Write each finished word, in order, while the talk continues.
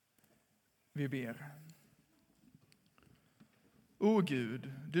Vi ber. O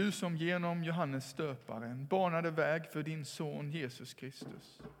Gud, du som genom Johannes stöparen banade väg för din son Jesus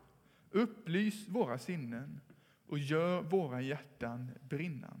Kristus. Upplys våra sinnen och gör våra hjärtan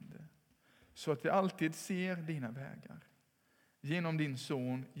brinnande, så att vi alltid ser dina vägar. Genom din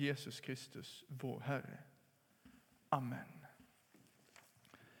son Jesus Kristus, vår Herre. Amen.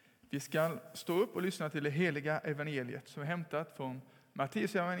 Vi ska stå upp och lyssna till det heliga evangeliet som är hämtat från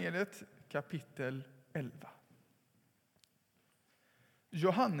Matteus evangeliet kapitel 11.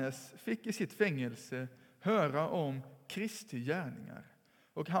 Johannes fick i sitt fängelse höra om Kristi gärningar,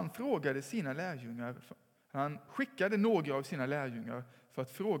 och han skickade några av sina lärjungar för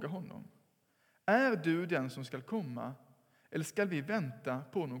att fråga honom: är du den som skall komma, eller skall vi vänta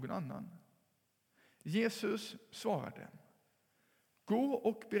på någon annan? Jesus svarade: gå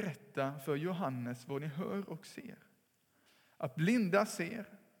och berätta för Johannes vad ni hör och ser. Att blinda ser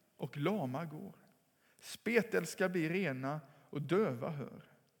och lama går. Spetälska blir rena och döva hör.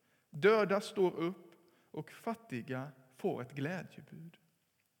 Döda står upp och fattiga får ett glädjebud.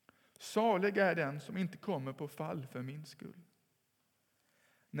 Salig är den som inte kommer på fall för min skull.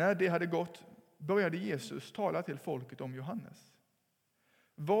 När det hade gått började Jesus tala till folket om Johannes.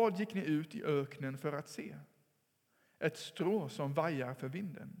 Vad gick ni ut i öknen för att se? Ett strå som vajar för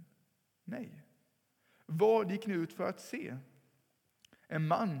vinden? Nej. Vad gick ni ut för att se? En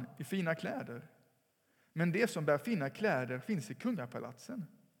man i fina kläder? Men det som bär fina kläder finns i kungapalatsen.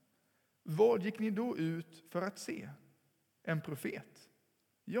 Vad gick ni då ut för att se? En profet?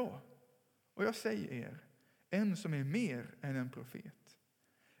 Ja, och jag säger er, en som är mer än en profet.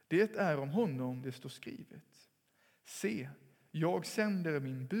 Det är om honom det står skrivet: se, jag sänder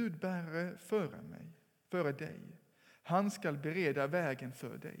min budbärare före dig. Han skall bereda vägen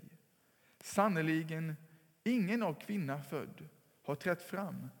för dig. Sannoliken, ingen av kvinna född har trätt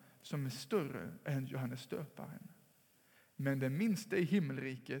fram som är större än Johannes döparen. Men den minsta i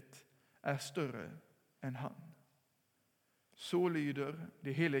himmelriket är större än han. Så lyder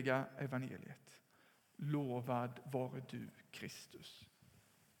det heliga evangeliet. Lovad vare du, Kristus.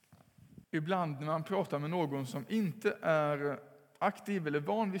 Ibland när man pratar med någon som inte är aktiv eller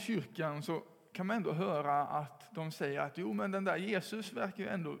van vid kyrkan, så kan man ändå höra att de säger att jo, men den där Jesus verkar ju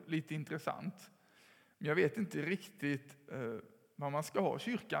ändå lite intressant. Men jag vet inte riktigt vad man ska ha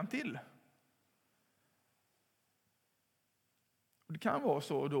kyrkan till. Det kan vara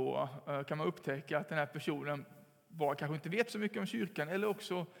så då, kan man upptäcka att den här personen kanske inte vet så mycket om kyrkan, eller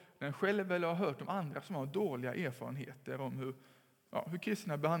också den själv eller har hört om andra som har dåliga erfarenheter om hur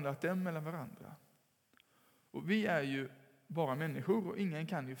kristna behandlat dem eller varandra. Och vi är ju bara människor, och ingen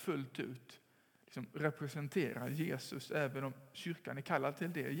kan ju fullt ut representera Jesus, även om kyrkan är kallad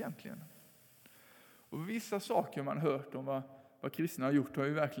till det egentligen. Och vissa saker man hört om vad kristna har gjort har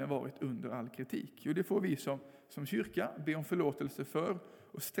ju verkligen varit under all kritik. Och det får vi som kyrka be om förlåtelse för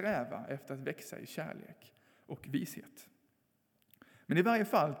och sträva efter att växa i kärlek och vishet. Men i varje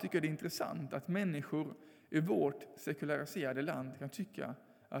fall tycker jag det är intressant att människor i vårt sekulariserade land kan tycka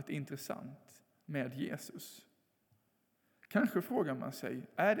att det är intressant med Jesus. Kanske frågar man sig,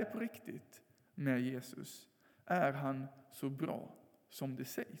 är det på riktigt med Jesus? Är han så bra som det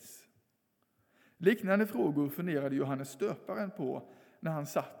sägs? Liknande frågor funderade Johannes stöparen på när han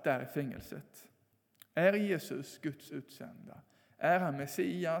satt där i fängelset. Är Jesus Guds utsända? Är han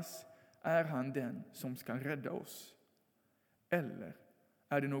Messias? Är han den som ska rädda oss? Eller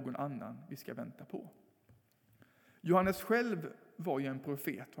är det någon annan vi ska vänta på? Johannes själv var ju en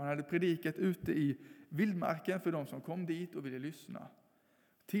profet, och han hade predikat ute i vildmarken för de som kom dit och ville lyssna.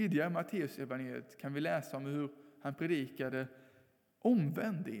 Tidigare i Matteus evangeliet kan vi läsa om hur han predikade: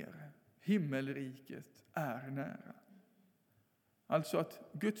 omvänd er, himmelriket är nära. Alltså att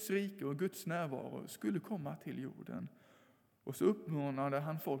Guds rike och Guds närvaro skulle komma till jorden. Och så uppmanade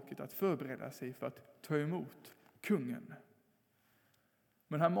han folket att förbereda sig för att ta emot kungen.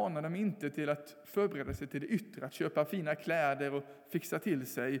 Men han manade dem inte till att förbereda sig till det yttre, att köpa fina kläder och fixa till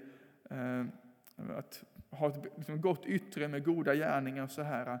sig, att ha ett gott yttre med goda gärningar och så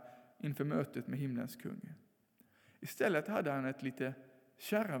här inför mötet med himlens kung. Istället hade han ett lite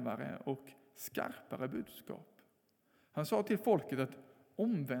kärvare och skarpare budskap. Han sa till folket att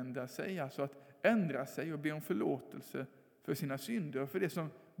omvända sig, alltså att ändra sig och be om förlåtelse för sina synder, för det som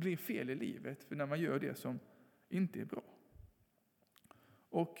blir fel i livet, för när man gör det som inte är bra.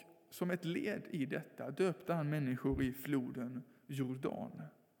 Och som ett led i detta döpte han människor i floden Jordan.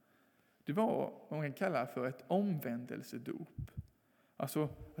 Det var vad man kallar för ett omvändelsedop. Alltså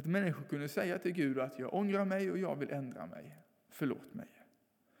att människor kunde säga till Gud att jag ångrar mig och jag vill ändra mig. Förlåt mig.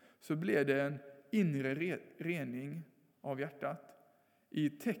 Så blev det en inre rening av hjärtat. i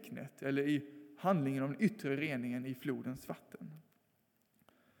tecknet eller i handlingen om den yttre reningen i flodens vatten.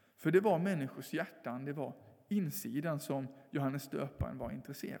 För det var människors hjärtan, det var insidan som Johannes döparen var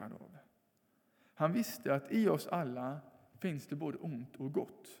intresserad av. Han visste att i oss alla finns det både ont och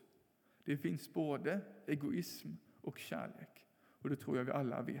gott. Det finns både egoism och kärlek. Och det tror jag vi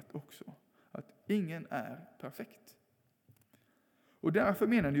alla vet också. Att ingen är perfekt. Och därför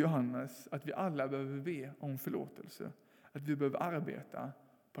menade Johannes att vi alla behöver be om förlåtelse. Att vi behöver arbeta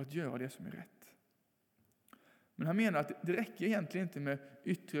på att göra det som är rätt. Men han menar att det räcker egentligen inte med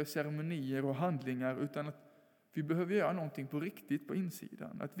yttre ceremonier och handlingar, utan att vi behöver göra någonting på riktigt på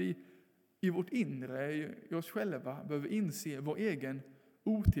insidan. Att vi i vårt inre, i oss själva, behöver inse vår egen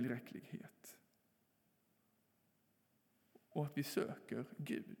otillräcklighet. Och att vi söker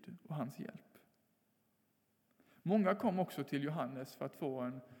Gud och hans hjälp. Många kom också till Johannes för att få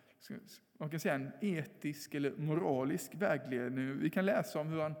en etisk eller moralisk vägledning. Vi kan läsa om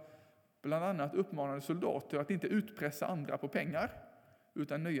hur han bland annat uppmanade soldater att inte utpressa andra på pengar,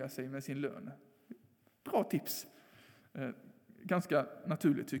 utan nöja sig med sin lön. Bra tips. Ganska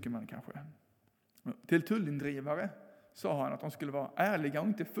naturligt tycker man kanske. Till tullindrivare sa han att de skulle vara ärliga och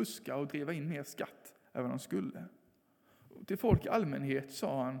inte fuska och driva in mer skatt än vad de skulle. Och till folk i allmänhet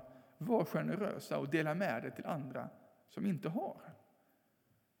sa han: var generösa och dela med dig till andra som inte har.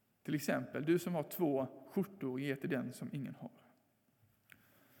 Till exempel, du som har 2 skjortor, ge till den som ingen har.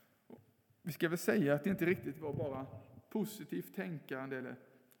 Vi ska väl säga att det inte riktigt var bara positivt tänkande eller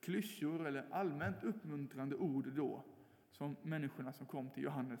klyschor eller allmänt uppmuntrande ord då som människorna som kom till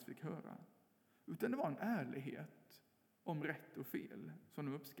Johannes fick höra. Utan det var en ärlighet om rätt och fel som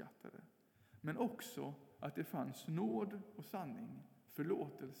de uppskattade. Men också att det fanns nåd och sanning,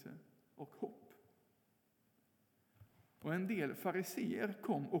 förlåtelse och hopp. Och en del fariseer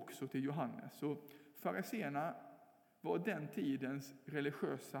kom också till Johannes. Och fariseerna var den tidens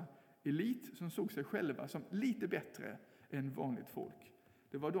religiösa elit som såg sig själva som lite bättre än vanligt folk.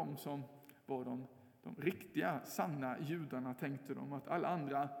 Det var de som var de riktiga, sanna judarna, tänkte de. Att alla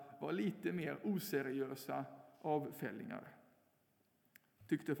andra var lite mer oseriösa avfällingar,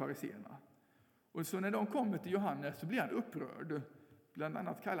 tyckte fariseerna. Och så när de kommer till Johannes så blir han upprörd. Bland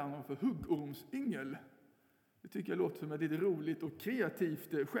annat kallar han honom för huggormsyngel. Det tycker jag låter som ett lite roligt och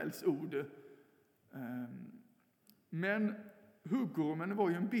kreativt skällsord. Men huggormen var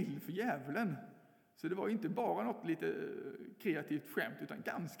ju en bild för djävulen. Så det var inte bara något lite kreativt skämt, utan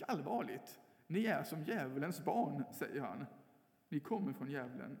ganska allvarligt. Ni är som djävulens barn, säger han. Ni kommer från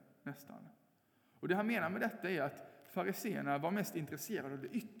djävulen nästan. Och det han menar med detta är att fariseerna var mest intresserade av det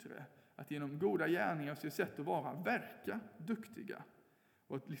yttre. Att genom goda gärningar och sitt sätt att vara verka duktiga.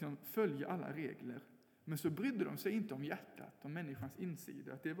 Och att liksom följa alla regler. Men så brydde de sig inte om hjärtat, om människans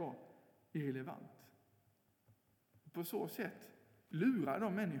insida. Att det var irrelevant. På så sätt lurar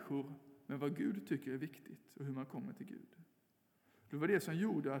de människor med vad Gud tycker är viktigt och hur man kommer till Gud. Det var det som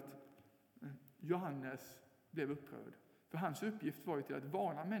gjorde att Johannes blev upprörd. För hans uppgift var ju till att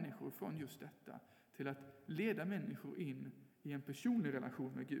varna människor från just detta. Till att leda människor in i en personlig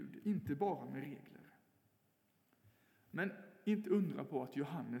relation med Gud, inte bara med regler. Men inte undra på att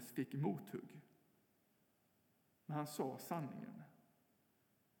Johannes fick mothugg. Men han sa sanningen.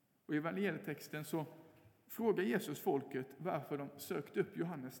 Och i evangelietexten så frågar Jesus folket varför de sökte upp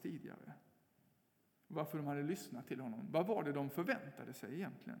Johannes tidigare. Varför de hade lyssnat till honom. Vad var det de förväntade sig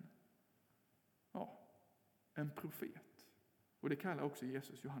egentligen? Ja, en profet. Och det kallar också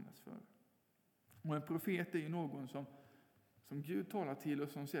Jesus Johannes för. Och en profet är ju någon som Gud talar till och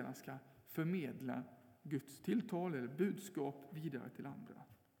som sedan ska förmedla Guds tilltal eller budskap vidare till andra.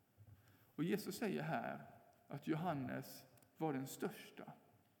 Och Jesus säger här att Johannes var den största.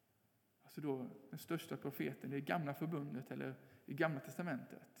 Alltså då den största profeten i det gamla förbundet eller i gamla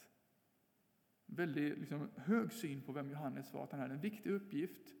testamentet. Väldigt hög syn på vem Johannes var, att han hade en viktig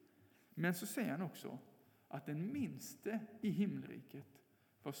uppgift. Men så säger han också att den minste i himmelriket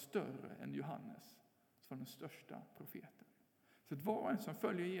var större än Johannes, som var den största profeten. Så att var och en som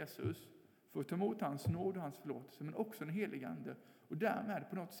följer Jesus får ta emot hans nåd och hans förlåtelse, men också den helige ande. Och därmed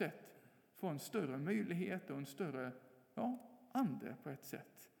på något sätt få en större möjlighet och en större ande på ett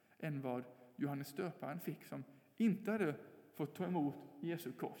sätt än vad Johannes döparen fick, som inte hade fått ta emot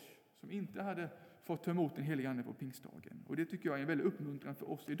Jesu kors, som inte hade fått ta emot den helige ande på pingstdagen. Och det tycker jag är en väldigt uppmuntran för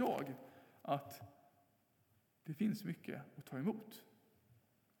oss idag, att det finns mycket att ta emot.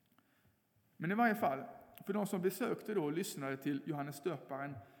 Men i varje fall, för de som besökte då och lyssnade till Johannes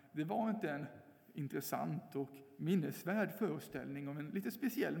döparen, det var inte en intressant och minnesvärd föreställning om en lite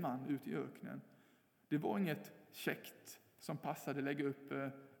speciell man ute i öknen. Det var inget käckt som passade lägga upp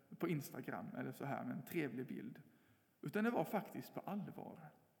på Instagram eller så här med en trevlig bild. Utan det var faktiskt på allvar.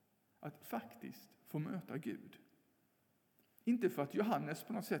 Att faktiskt få möta Gud. Inte för att Johannes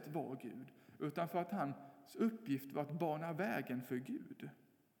på något sätt var Gud, utan för att hans uppgift var att bana vägen för Gud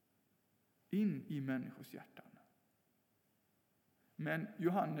in i människors hjärtan. Men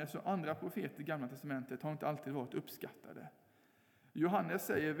Johannes och andra profeter i Gamla testamentet har inte alltid varit uppskattade. Johannes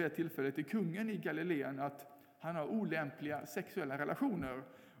säger vid ett tillfälle till kungen i Galileen att han har olämpliga sexuella relationer,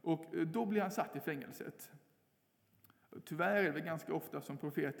 och då blir han satt i fängelset. Tyvärr är det ganska ofta som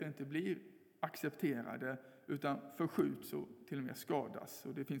profeter inte blir accepterade utan förskjuts och till och med skadas.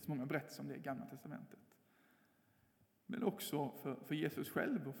 Och det finns många berättelser om det i Gamla testamentet. Men också för Jesus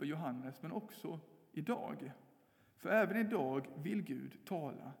själv och för Johannes, men också idag. För även idag vill Gud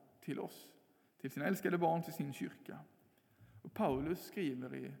tala till oss, till sina älskade barn, till sin kyrka. Och Paulus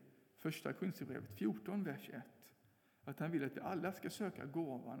skriver i första Korinthierbrevet 14, vers 1, att han vill att vi alla ska söka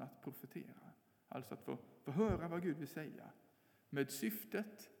gåvan att profetera. Alltså att få höra vad Gud vill säga. Med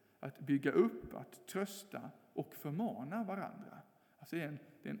syftet att bygga upp, att trösta och förmana varandra. Alltså det är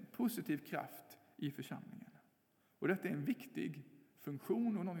en positiv kraft i församlingen. Och detta är en viktig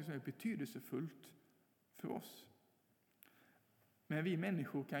funktion och något som är betydelsefullt för oss. Men vi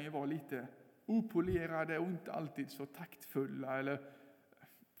människor kan ju vara lite opolerade och inte alltid så taktfulla. Eller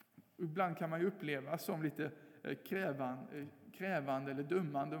ibland kan man ju uppleva som lite krävande eller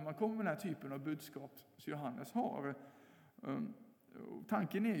dömande om man kommer med den här typen av budskap som Johannes har. Och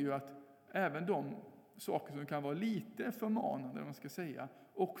tanken är ju att även de saker som kan vara lite förmanande, man ska säga,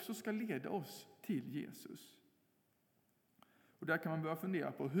 också ska leda oss till Jesus. Och där kan man börja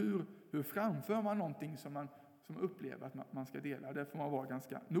fundera på hur framför man någonting som man upplever att man ska dela. Där får man vara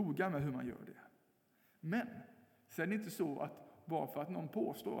ganska noga med hur man gör det. Men sen är det inte så att bara för att någon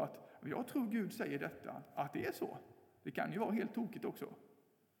påstår att jag tror Gud säger detta, att det är så. Det kan ju vara helt tokigt också,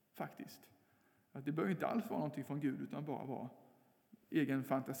 faktiskt. Att det behöver inte alls vara någonting från Gud utan bara vara egen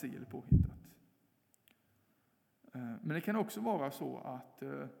fantasi eller påhittat. Men det kan också vara så att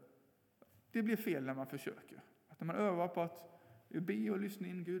det blir fel när man försöker. Att när man övar på att be och lyssna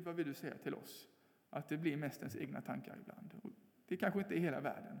in, Gud, vad vill du säga till oss? Att det blir mest ens egna tankar ibland. Och det kanske inte är hela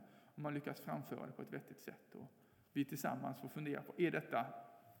världen om man lyckas framföra det på ett vettigt sätt. Och vi tillsammans får fundera på, är detta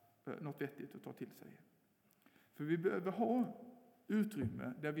något vettigt att ta till sig? För vi behöver ha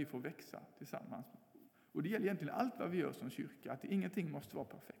utrymme där vi får växa tillsammans. Och det gäller egentligen allt vad vi gör som kyrka, att ingenting måste vara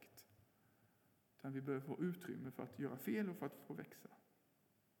perfekt. Utan vi behöver få utrymme för att göra fel och för att få växa.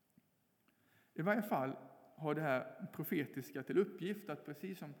 I varje fall har det här profetiska till uppgift att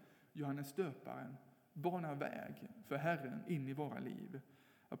precis som Johannes döparen bana väg för Herren in i våra liv.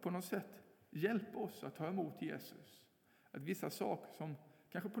 Att på något sätt hjälpa oss att ta emot Jesus. Att vissa saker som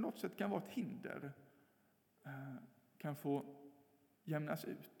kanske på något sätt kan vara ett hinder kan få jämnas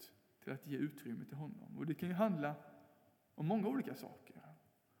ut till att ge utrymme till honom. Och det kan ju handla om många olika saker.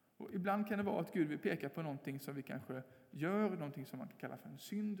 Och ibland kan det vara att Gud vill peka på någonting som vi kanske gör, någonting som man kan kalla för en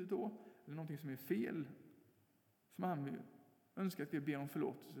synd då, eller någonting som är fel, som han vill önskar att vi ber om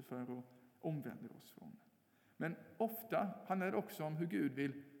förlåtelse för och omvänder oss från. Men ofta handlar det också om hur Gud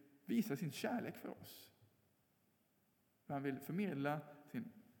vill visa sin kärlek för oss. Han vill förmedla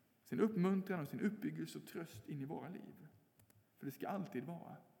sin uppmuntran och sin uppbyggelse och tröst in i våra liv. För det ska alltid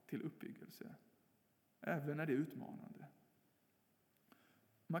vara till uppbyggelse, även när det är utmanande.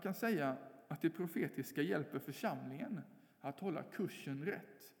 Man kan säga att det profetiska hjälper församlingen att hålla kursen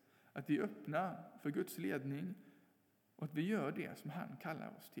rätt. Att vi är öppna för Guds ledning och att vi gör det som han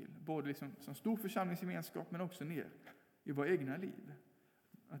kallar oss till. Både liksom som stor församlingsgemenskap men också ner i våra egna liv.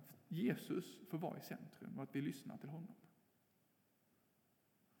 Att Jesus får vara i centrum och att vi lyssnar till honom.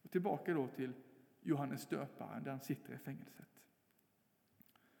 Och tillbaka då till Johannes döparen där han sitter i fängelset.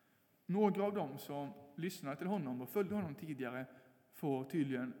 Några av dem som lyssnade till honom och följde honom tidigare får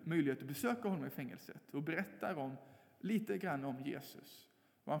tydligen möjlighet att besöka honom i fängelset och berättar om lite grann om Jesus.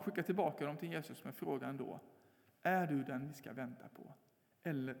 Och han skickar tillbaka dem till Jesus med frågan då: är du den vi ska vänta på?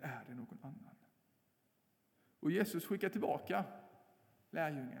 Eller är det någon annan? Och Jesus skickar tillbaka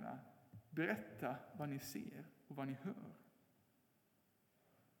lärjungarna: berätta vad ni ser och vad ni hör.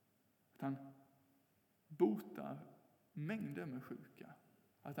 Att han botar mängder med sjuka.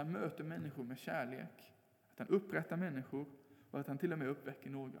 Att han möter människor med kärlek. Att han upprättar människor och att han till och med uppväcker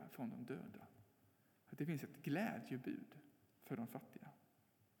några från de döda. Att det finns ett glädjebud för de fattiga.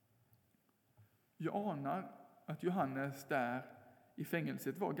 Jag anar att Johannes där i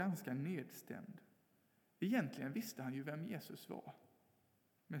fängelset var ganska nedstämd. Egentligen visste han ju vem Jesus var.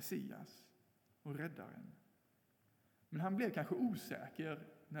 Messias och räddaren. Men han blev kanske osäker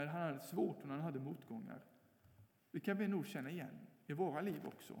när han hade svårt och när han hade motgångar. Det kan vi nog känna igen i våra liv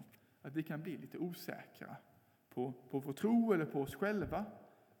också. Att vi kan bli lite osäkra på vår tro eller på oss själva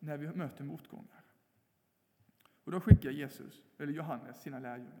när vi möter motgångar. Och då skickar Johannes sina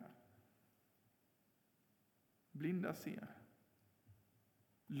lärjungar. Blinda ser,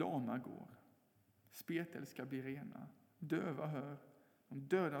 lama går, spetälska blir rena, döva hör, de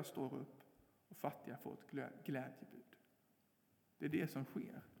döda står upp och fattiga får ett glädjebud. Det är det som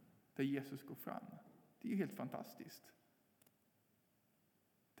sker där Jesus går fram. Det är helt fantastiskt.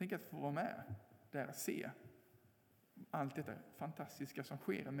 Tänk att få vara med där och se allt detta fantastiska som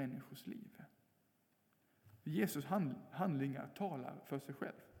sker i människors liv. Jesus handlingar talar för sig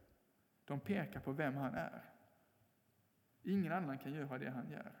själv. De pekar på vem han är. Ingen annan kan göra det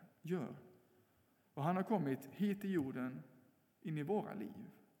han gör. Och han har kommit hit till jorden, in i våra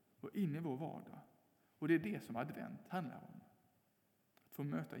liv och in i vår vardag. Och det är det som advent handlar om. Att få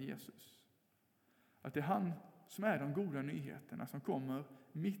möta Jesus. Att det är han som är de goda nyheterna som kommer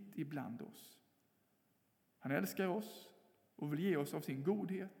mitt ibland oss. Han älskar oss och vill ge oss av sin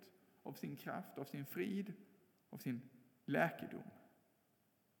godhet, av sin kraft, av sin frid, av sin läkedom.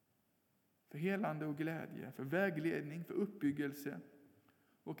 För helande och glädje, för vägledning, för uppbyggelse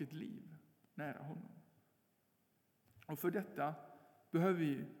och ett liv nära honom. Och för detta behöver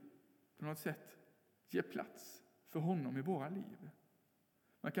vi på något sätt ge plats för honom i våra liv.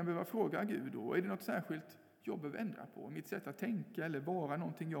 Man kan behöva fråga Gud då, är det något särskilt jag behöver ändra på? Mitt sätt att tänka eller vara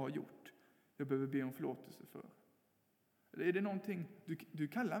någonting jag har gjort jag behöver be om förlåtelse för? Eller är det någonting du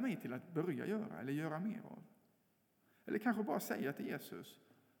kallar mig till att börja göra eller göra mer av? Eller kanske bara säga till Jesus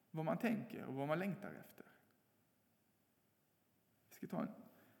vad man tänker och vad man längtar efter. Vi ska ta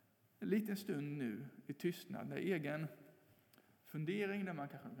en liten stund nu i tystnad med egen fundering där man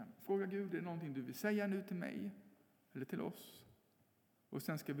kanske kan fråga Gud, är det någonting du vill säga nu till mig eller till oss? Och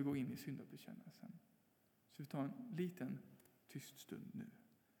sen ska vi gå in i syndabekännelsen. Så vi tar en liten tyst stund nu,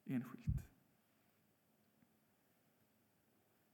 enskilt.